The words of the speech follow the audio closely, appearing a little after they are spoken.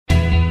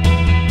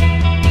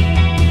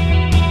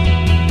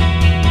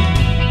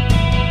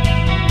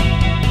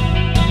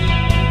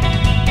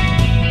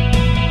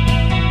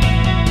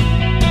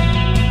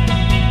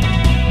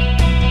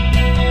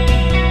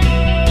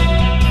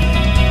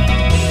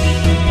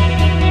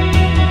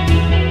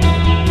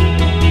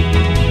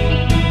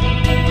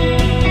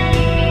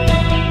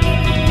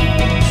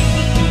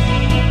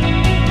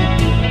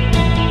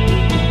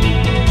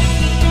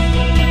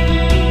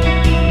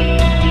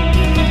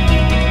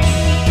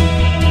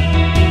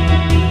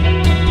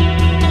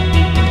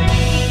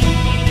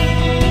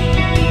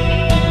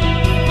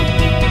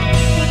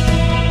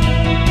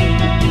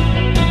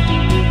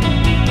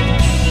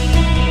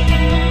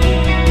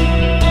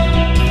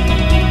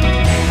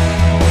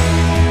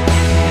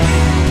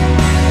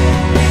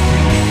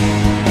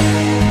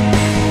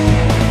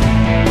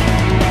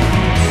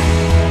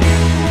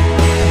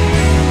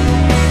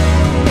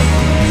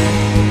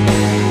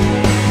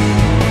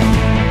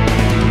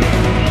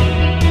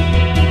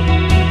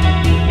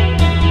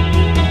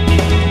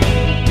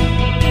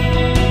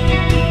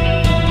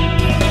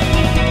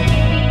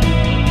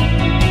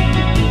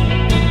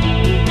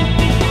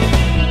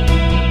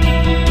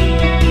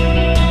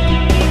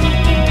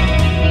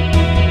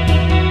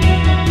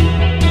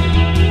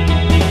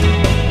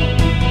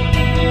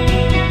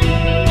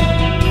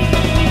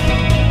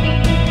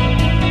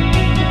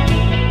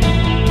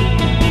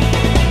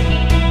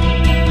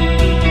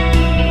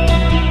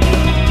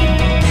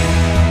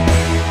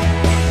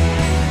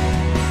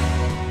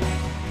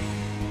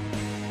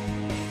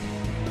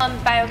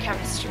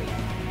Biochemistry.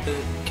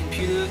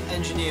 Computer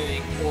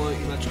engineering or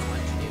electrical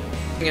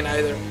engineering. In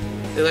either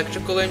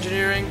electrical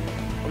engineering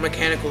or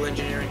mechanical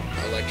engineering.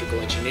 Electrical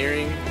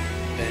engineering,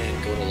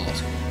 then go to law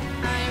school.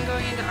 I am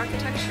going into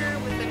architecture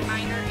with a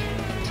minor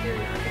in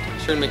interior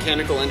architecture. In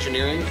mechanical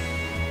engineering,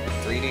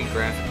 3D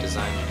graphic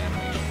design and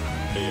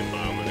animation.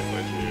 Biomedical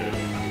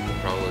engineering.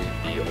 Will probably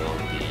be along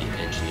the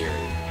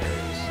engineering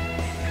areas.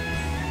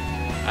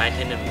 I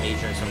intend to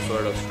major in some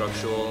sort of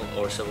structural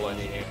or civil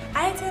engineering.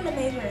 I intend to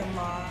major in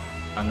law.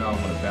 I know I'm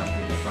going to bounce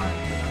with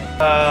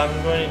science.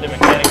 I'm going into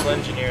mechanical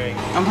engineering.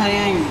 I'm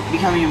planning on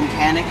becoming a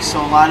mechanic,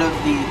 so a lot of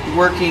the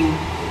working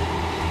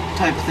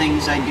type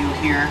things I do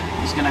here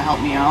is going to help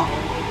me out.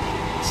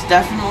 It's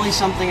definitely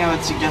something I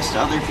would suggest to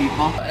other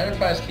people.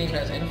 Enterprise Team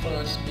has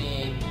influenced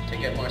me to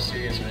get more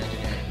serious in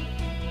engineering.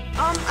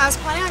 I was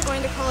planning on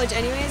going to college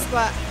anyways,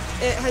 but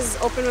it has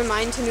opened my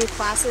mind to new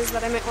classes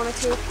that I might want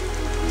to take.